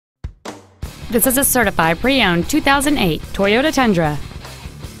This is a certified pre-owned 2008 Toyota Tundra.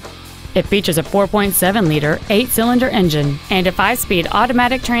 It features a 4.7-liter, 8-cylinder engine and a 5-speed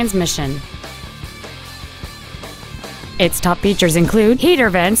automatic transmission. Its top features include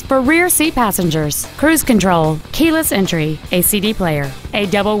heater vents for rear seat passengers, cruise control, keyless entry, a CD player, a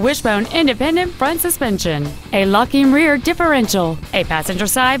double wishbone independent front suspension, a locking rear differential, a passenger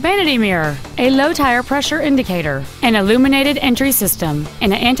side vanity mirror, a low tire pressure indicator, an illuminated entry system,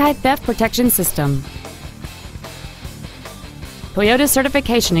 and an anti-theft protection system. Toyota's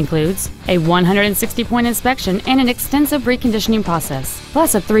certification includes a 160-point inspection and an extensive reconditioning process,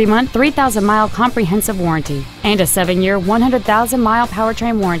 plus a 3-month, 3,000-mile comprehensive warranty and a 7-year, 100,000-mile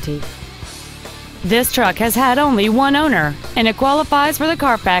powertrain warranty. This truck has had only one owner, and it qualifies for the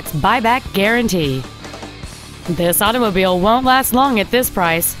Carfax buyback guarantee. This automobile won't last long at this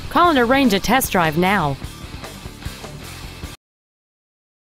price. Call and arrange a test drive now.